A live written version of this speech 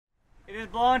It is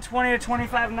blowing 20 to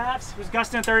 25 knots. It was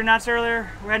gusting 30 knots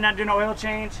earlier. We're heading out doing an oil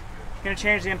change. Gonna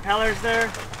change the impellers there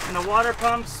and the water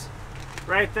pumps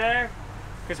right there.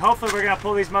 Because hopefully we're gonna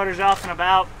pull these motors off in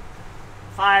about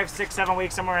 5, 6, 7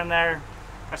 weeks, somewhere in there.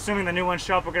 Assuming the new ones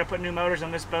show up, we're gonna put new motors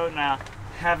on this boat and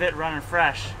have it running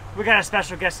fresh. We got a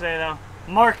special guest today though.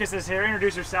 Marcus is here.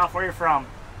 Introduce yourself. Where are you from?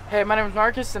 Hey, my name is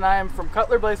Marcus and I am from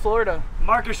Cutler Bay, Florida.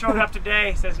 Marcus showed up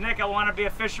today. Says, Nick, I want to be a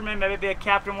fisherman, maybe be a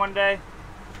captain one day.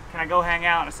 Can I go hang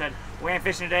out? And I said, we ain't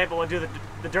fishing today, but we'll do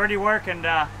the dirty work, and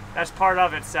that's part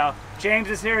of it. So James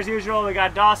is here as usual. We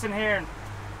got Dawson here, and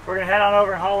we're gonna head on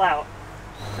over and haul out.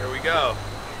 Here we go.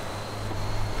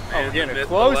 Oh, we're getting a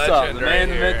close-up. The man,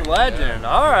 the myth, the legend.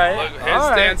 All right. Look, his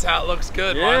stance hat looks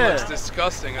good. Yeah. Mine looks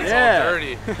disgusting. It's all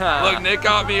dirty. Look, Nick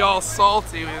got me all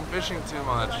salty. We've been fishing too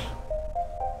much.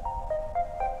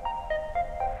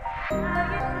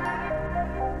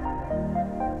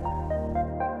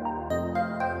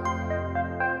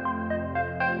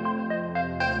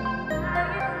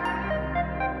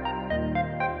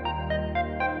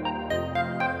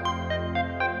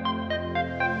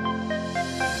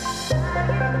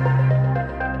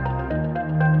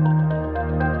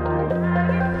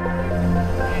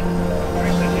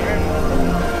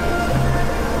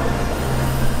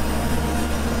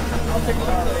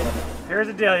 Here's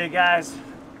the deal, you guys.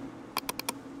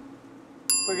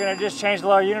 We're gonna just change the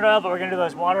lower unit oil, but we're gonna do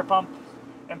those water pump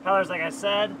impellers like I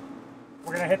said.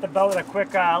 We're gonna hit the boat with a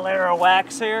quick layer of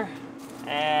wax here.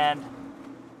 And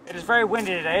it is very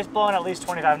windy today. It's blowing at least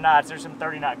 25 knots. There's some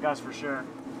 30 knot gusts for sure.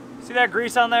 See that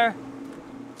grease on there?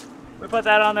 We put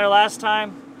that on there last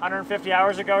time, 150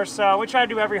 hours ago or so. We try to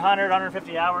do every 100,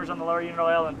 150 hours on the lower unit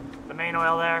oil and the main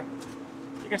oil there.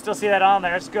 You can still see that on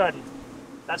there, it's good.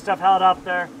 That stuff held up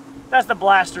there. That's the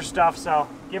blaster stuff, so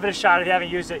give it a shot. If you haven't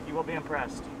used it, you will be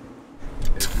impressed.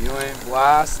 If you ain't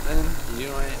blasting, you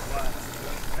ain't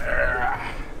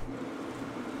blasting.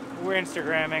 We're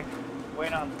Instagramming,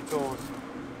 waiting on the tools.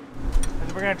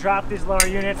 And we're gonna drop these lower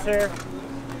units here.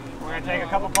 We're gonna take a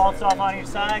couple bolts off on each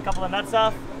side, a couple of nuts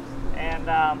off, and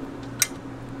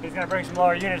he's gonna bring some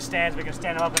lower unit stands. We can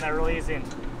stand them up in there real easy and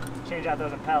change out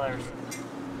those impellers.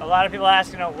 A lot of people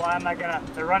ask, why am I gonna,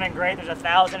 they're running great. There's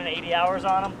 1,080 hours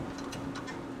on them.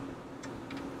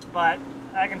 But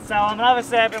I can sell them. And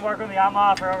obviously I've been working with the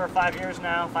Yamaha for over 5 years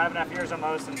now, 5.5 years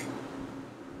almost. And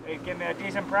they give me a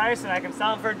decent price and I can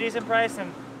sell them for a decent price,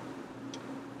 and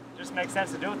it just makes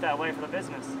sense to do it that way for the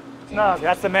business. No,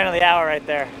 that's the man of the hour right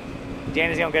there.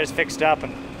 Danny's gonna get us fixed up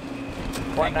and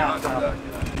whatnot.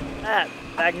 That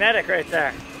magnetic right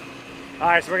there. All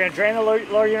right, so we're gonna drain the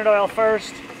lower unit oil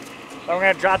first. Then we're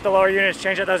gonna drop the lower units,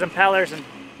 change out those impellers, and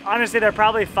honestly, they're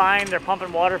probably fine. They're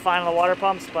pumping water fine on the water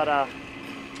pumps, but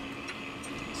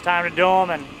it's time to do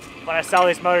them. And when I sell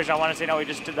these motors, I want to say, we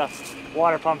just did the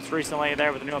water pumps recently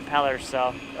there with the new impellers,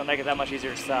 so it'll make it that much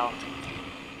easier to sell.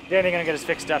 Danny's gonna get us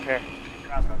fixed up here.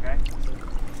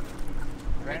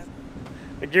 Okay.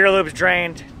 The gear loop's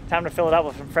drained. Time to fill it up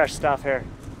with some fresh stuff here.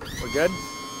 We're good?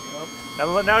 Yep.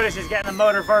 Now notice he's getting the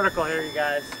motor vertical here, you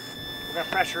guys. We're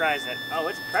gonna pressurize it. Oh,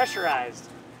 it's pressurized.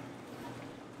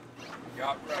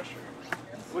 Got pressure.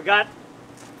 We got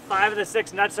 5 of the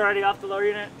 6 nuts already off the lower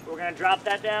unit. We're gonna drop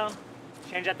that down,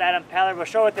 change out that impeller. We'll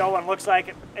show what the old one looks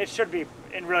like. It should be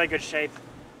in really good shape.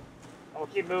 We'll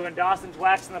keep moving. Dawson's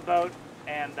waxing the boat,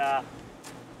 and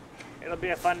it'll be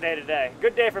a fun day today.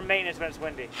 Good day for maintenance when it's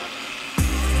windy.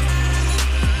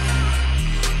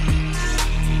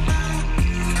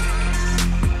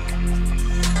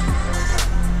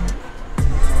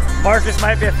 Marcus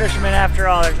might be a fisherman after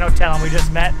all. There's no telling. We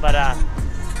just met, but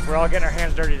we're all getting our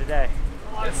hands dirty today.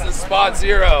 It's the spot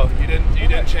zero. You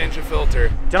didn't change the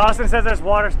filter. Dawson says there's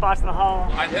water spots in the hull.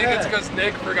 I think it's because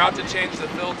Nick forgot to change the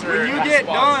filter. When you get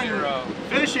done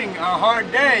fishing on a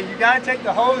hard day, you gotta take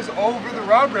the hose over the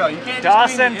rub rail. You can't.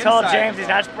 Dawson told James he's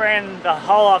not spraying the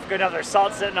hull off good enough. There's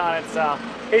salt sitting on it, so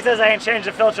he says I ain't changed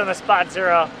the filter on the spot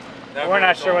zero. We're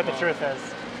not sure what the truth is.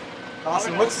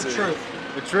 Dawson, what's the truth?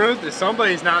 The truth is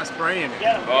somebody's not spraying it.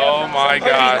 Oh my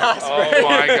God. Oh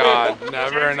my God.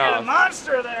 Never enough. A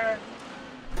monster there.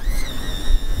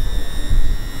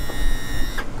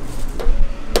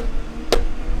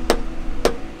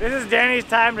 This is Danny's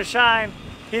time to shine.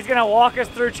 He's gonna walk us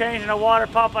through changing a water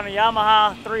pump on a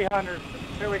Yamaha 300.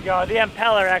 Here we go. The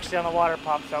impeller actually on the water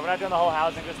pump, so we're not doing the whole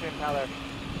housing, just the impeller.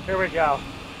 Here we go.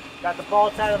 Got the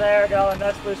bolts out of there, got the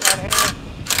nuts loose on here.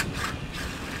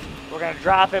 We're gonna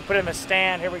drop it, put it in the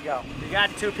stand. Here we go. You got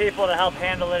 2 people to help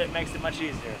handle it. It makes it much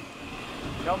easier.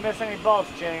 Don't miss any bolts,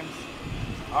 James.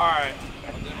 All right,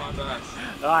 I did my best.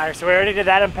 All right, so we already did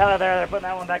that impeller there. They're putting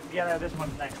that one back together. This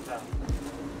one's next up.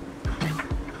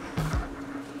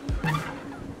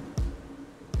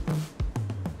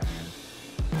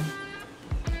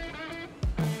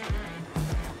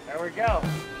 we go.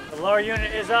 The lower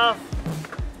unit is off.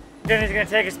 Then he's gonna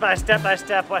take us by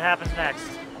step what happens next.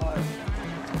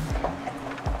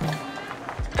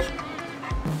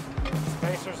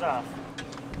 Spacer's off.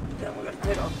 Then we're gonna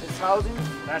take off this housing.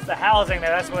 That's the housing there,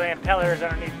 that's where the impeller is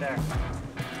underneath there.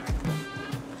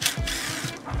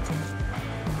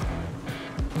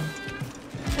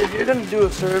 If you're gonna do a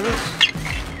service,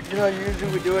 you know,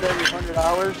 usually we do it every 100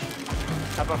 hours.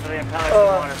 How about for the impellers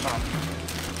and water pump?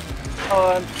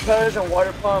 Impellers and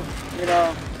water pump, you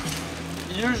know,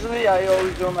 usually I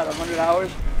always do them at 100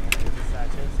 hours.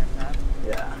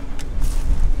 Yeah.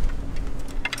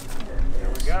 There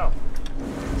we go.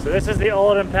 So this is the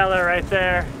old impeller right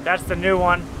there. That's the new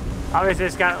one. Obviously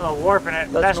it's got a little warp in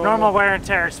it. That's normal wear and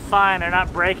tear. It's fine. They're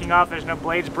not breaking off. There's no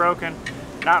blades broken.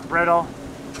 Not brittle.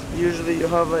 Usually you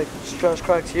have like stress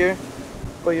cracks here,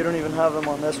 but you don't even have them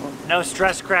on this one. No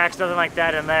stress cracks, nothing like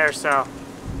that in there. So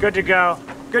good to go.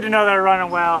 Good to know they're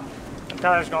running well.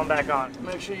 Impeller's going back on.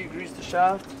 Make sure you grease the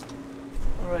shaft.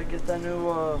 All right, get that new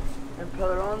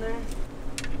impeller on there.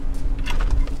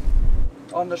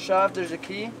 On the shaft, there's a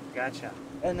key. Gotcha.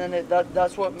 And then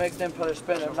that's what makes the impeller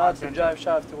spin. If not the drive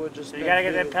shaft, it would just So spin. you gotta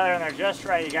get the impeller in there just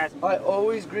right, you guys. I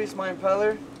always grease my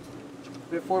impeller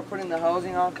before putting the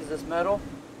housing on because it's metal.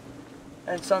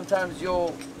 And sometimes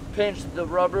you'll pinch the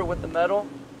rubber with the metal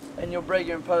and you'll break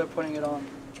your impeller putting it on.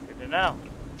 Good to know.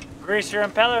 Grease your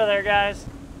impeller there, guys.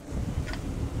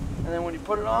 And then when you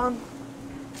put it on,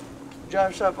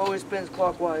 drive shaft always spins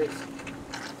clockwise.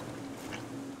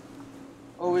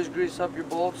 Always grease up your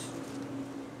bolts.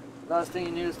 Last thing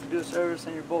you need is to do a service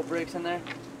and your bolt breaks in there.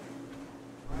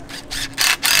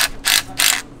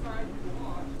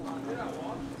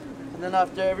 And then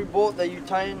after every bolt that you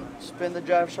tighten, spin the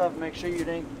drive shaft, make sure you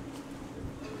didn't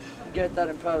get that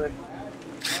impeller.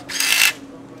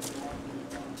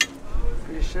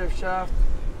 For your shift shaft,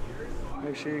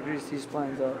 make sure you grease these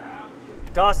splines up.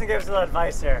 Dawson gives us a little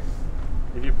advice here.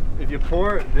 If you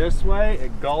pour it this way,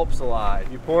 it gulps a lot.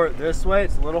 If you pour it this way,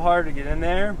 it's a little harder to get in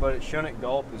there, but it shouldn't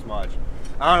gulp as much.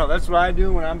 I don't know, that's what I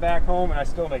do when I'm back home, and I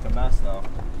still make a mess though.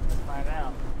 Let's find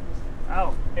out.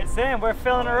 Oh, it's in, we're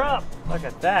filling her up. Look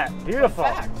at that, beautiful.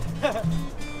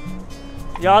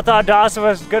 Y'all thought Dawson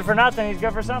was good for nothing, he's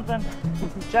good for something.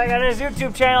 Check out his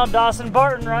YouTube channel, Dawson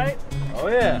Barton, right? Oh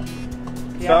yeah.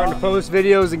 Starting to post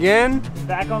videos again.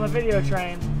 Back on the video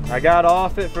train. I got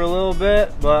off it for a little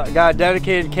bit, but I got a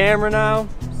dedicated camera now,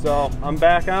 so I'm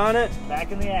back on it.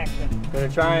 Back in the action. Gonna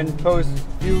try and post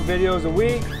a few videos a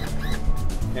week,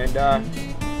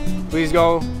 and please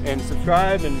go and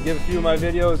subscribe and give a few of my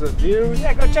videos a views.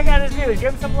 Yeah, go check out his views.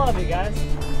 Give him some love, you guys.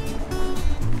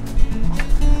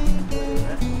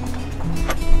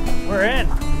 We're in.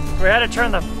 We had to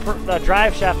turn the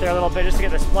drive shaft there a little bit just to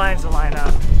get the splines to line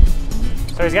up.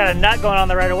 So he's got a nut going on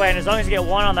there right away, and as long as you get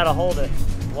one on, that'll hold it.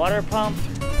 Water pump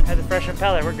has a fresh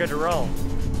impeller. We're good to roll.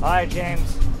 All right,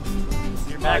 James.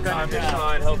 You're back on your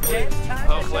time.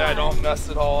 Hopefully I don't mess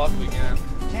it all up again.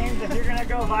 James, if you're gonna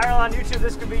go viral on YouTube,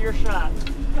 this could be your shot.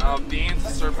 Dean's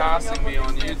surpassing me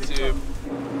on YouTube.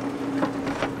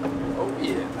 Oh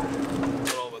yeah.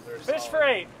 Fish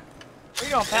freight. Where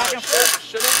you going, packing fish?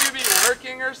 Shouldn't you be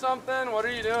working or something? What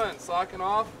are you doing? Slacking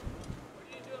off? What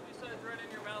are you doing besides running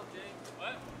your mouth, James? What?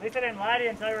 At least I didn't lie to you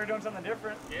and tell you we were doing something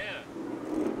different. Yeah.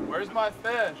 Where's my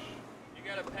fish? You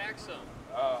gotta pack some.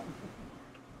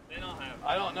 Then I'll have them.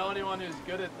 I don't know anyone who's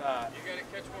good at that. You gotta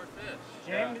catch more fish.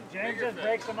 James just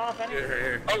breaks them off anyway.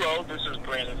 Here. Hello, this is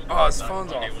Brandon. Oh, his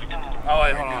phone's off. Oh,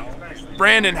 wait, hold on.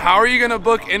 Brandon, how are you going to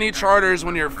book any charters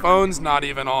when your phone's not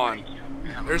even on?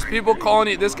 There's people calling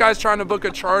you. This guy's trying to book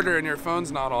a charter and your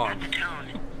phone's not on.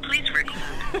 Please record.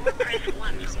 Press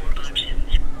 1 for more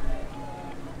options.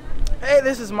 Hey,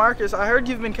 this is Marcus. I heard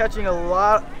you've been catching a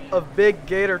lot of big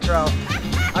gator trout.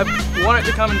 I wanted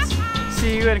to come and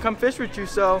see you and come fish with you,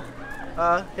 so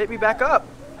hit me back up.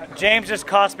 James just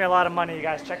cost me a lot of money, you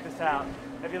guys. Check this out.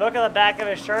 If you look at the back of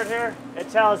his shirt here, it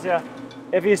tells you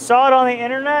if you saw it on the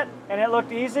internet and it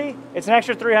looked easy, it's an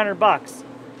extra 300 bucks.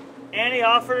 And he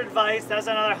offered advice, that's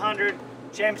another 100.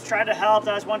 James tried to help,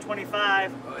 that was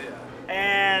 125. Oh, yeah.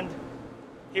 And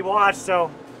he watched, so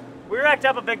we racked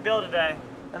up a big bill today.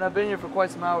 And I've been here for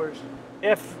quite some hours.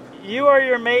 If you or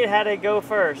your mate had to go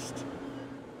first,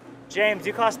 James,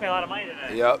 you cost me a lot of money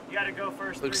today. Yep. You got to go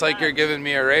first. Looks like you're giving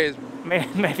me a raise.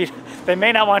 Maybe they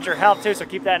may not want your help too, so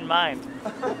keep that in mind.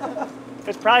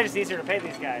 It's probably just easier to pay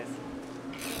these guys.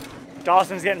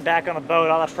 Dawson's getting back on the boat.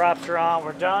 All the props are on.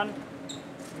 We're done.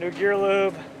 New gear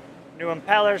lube, new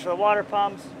impellers for the water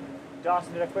pumps.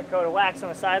 Dawson did a quick coat of wax on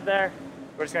the side there.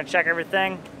 We're just gonna check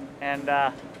everything, and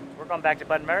we're we're going back to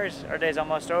Bud and Mary's. Our day's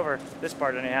almost over, this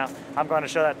part anyhow. I'm going to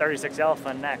show that 36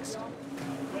 elephant next.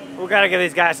 We gotta give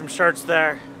these guys some shirts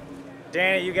there.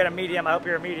 Danny, you get a medium. I hope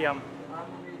you're a medium.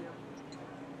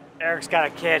 Eric's got a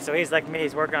kid, so he's like me.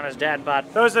 He's working on his dad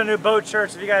bod. Those are the new boat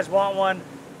shirts. If you guys want one,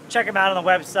 check them out on the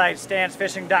website,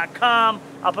 StanzFishing.com.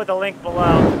 I'll put the link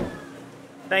below.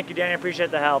 Thank you, Danny. I appreciate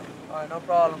the help. All right, no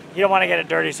problem. You don't want to get it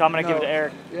dirty, so I'm going to give it to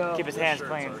Eric. Yeah. Keep his hands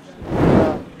clean.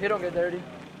 He don't get dirty.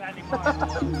 Good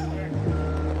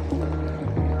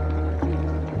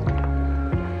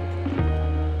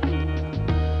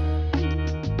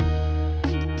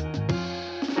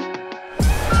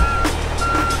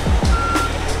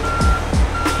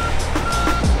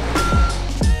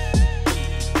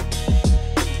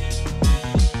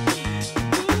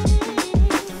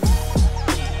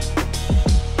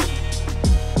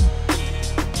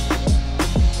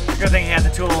thing he had the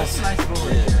tools. Nice boat.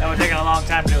 That would take a long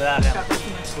time to do without him. That's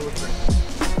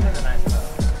a nice boat.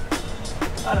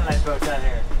 A lot of nice boats out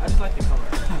here. I just like the color.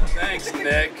 Thanks,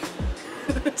 Nick.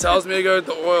 Tells me to go with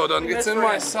the oil. Doesn't get in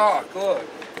my sock. Look.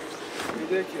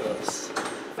 Ridiculous.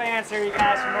 Fans here, you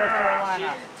guys from North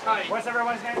Carolina. What's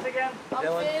everyone's names again?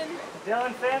 Dylan.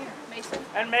 Dylan, Finn, Mason.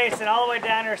 and Mason. All the way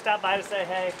down here, stop by to say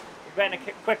hey. We're getting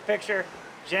a quick picture.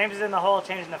 James is in the hole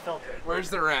changing the filter.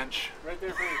 Where's the wrench? Right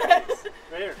there for your face.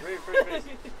 Right here for your face.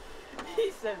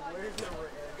 He said, where's the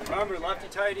wrench? Remember, lefty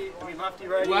tighty, I mean lefty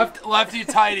righty. Lefty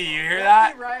tighty, you hear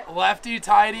that? Lefty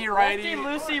tighty, righty.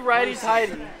 Lefty loosey, righty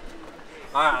tighty.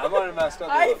 Alright, I might have messed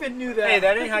up. I even knew that. Hey,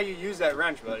 that ain't how you use that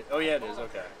wrench, buddy. Oh yeah, it is,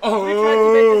 okay.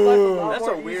 Oh, That's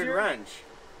a weird wrench.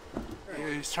 Yeah,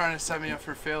 he's trying to set me up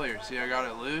for failure. See, I got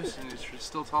it loose and he's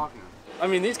still talking. I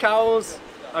mean, these cows,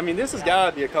 this has got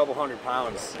to be a couple 100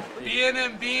 pounds.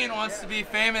 B&M Bean wants to be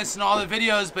famous in all the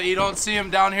videos, but you don't see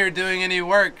him down here doing any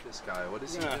work. This guy, what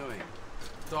is he doing?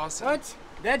 Dawson. What?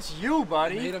 That's you,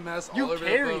 buddy. I made a mess all you over the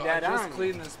carried boat. that I just on.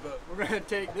 cleaned this boat. We're gonna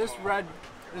take this red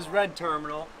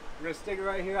terminal. We're gonna stick it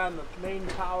right here on the main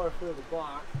tower for the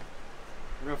block.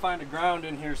 We're gonna find a ground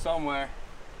in here somewhere.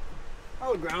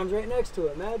 Oh, the ground's right next to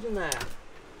it. Imagine that.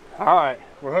 All right,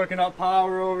 we're hooking up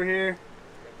power over here.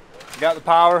 Got the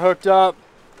power hooked up.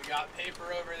 We got paper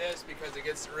over this because it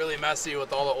gets really messy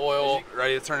with all the oil.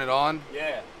 Ready to turn it on?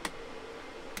 Yeah.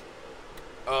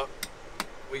 Oh,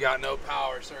 we got no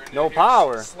power, sir. No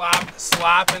power.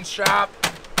 Slap and strap.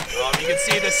 You can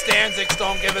see the Stanczyks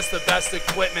don't give us the best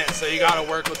equipment, so you got to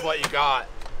work with what you got.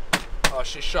 Oh,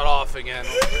 she shut off again.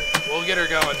 We'll get her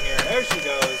going here. There she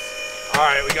goes. All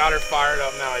right, we got her fired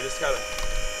up now. I just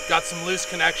got some loose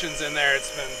connections in there.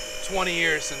 It's been 20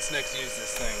 years since Nick's used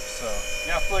this thing, so.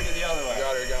 Now flick it the other way.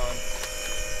 Got her going.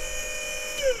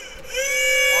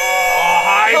 Oh,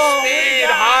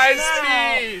 high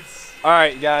speeds. All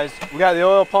right, guys, we got the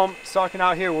oil pump sucking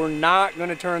out here. We're not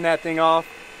gonna turn that thing off.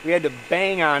 We had to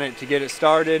bang on it to get it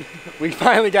started. We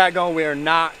finally got going. We are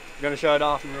not gonna shut it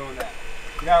off and ruin that.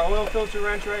 We got our oil filter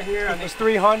wrench right here on these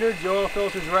 300s. The oil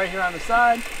filter's right here on the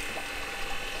side.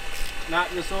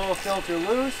 Knock this oil filter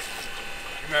loose.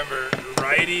 Remember,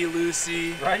 righty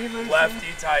loosey, lefty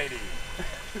tighty.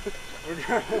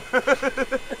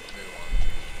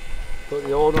 Put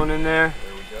the old one in there.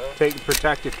 There we go. Take the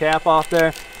protective cap off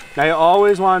there. Now you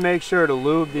always want to make sure to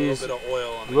lube these. A little bit of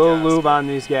oil on the little gasket. lube on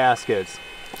these gaskets.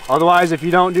 Otherwise, if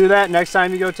you don't do that, next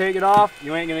time you go take it off,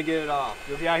 you ain't gonna get it off.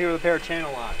 You'll be out here with a pair of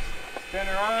channel locks. Spin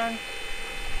her on.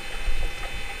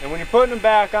 And when you're putting them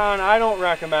back on, I don't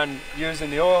recommend using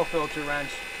the oil filter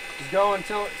wrench. Just go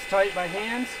until it's tight by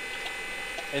hands.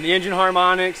 And the engine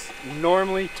harmonics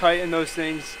normally tighten those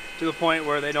things to the point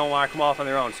where they don't want to come off on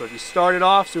their own. So if you start it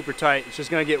off super tight, it's just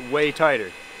gonna get way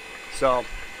tighter. So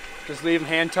just leave them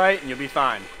hand tight and you'll be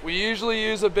fine. We usually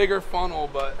use a bigger funnel,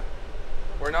 but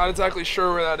we're not exactly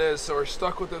sure where that is, so we're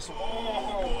stuck with this one.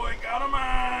 Oh boy, got him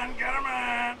on, got him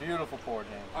on. Beautiful pour,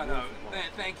 Dan. I know.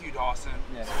 Thank you, Dawson.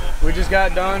 Yeah. We just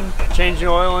got done changing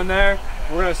oil in there.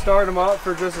 We're gonna start them up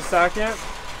for just a second.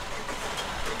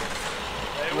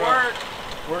 They work.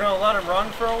 We're gonna let them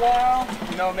run for a while,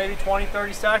 maybe 20,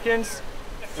 30 seconds.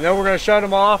 And then we're gonna shut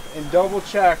them off and double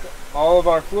check all of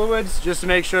our fluids just to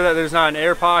make sure that there's not an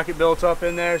air pocket built up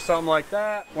in there, something like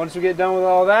that. Once we get done with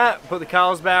all that, put the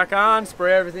cows back on,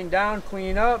 spray everything down,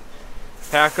 clean up,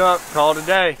 pack up, call it a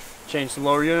day. Change some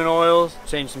lower unit oils,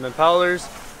 change some impellers,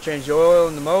 change the oil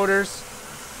in the motors.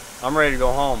 I'm ready to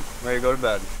go home, ready to go to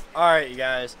bed. All right, you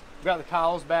guys, we got the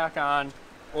cows back on.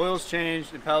 Oil's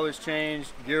changed, impellers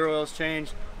changed, gear oil's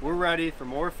changed. We're ready for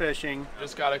more fishing.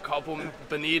 Just got a couple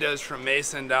bonitas from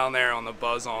Mason down there on the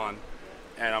buzz on.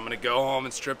 And I'm gonna go home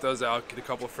and strip those out, get a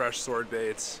couple fresh sword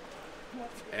baits,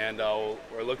 And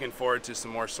we're looking forward to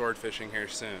some more sword fishing here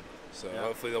soon. So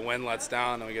hopefully the wind lets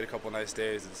down and we get a couple nice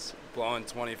days. It's blowing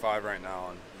 25 right now,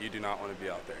 and you do not want to be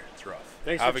out there. It's rough.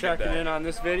 Thanks for checking in on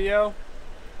this video.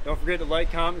 Don't forget to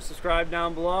like, comment, and subscribe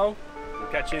down below. We'll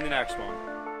catch you in the next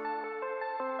one.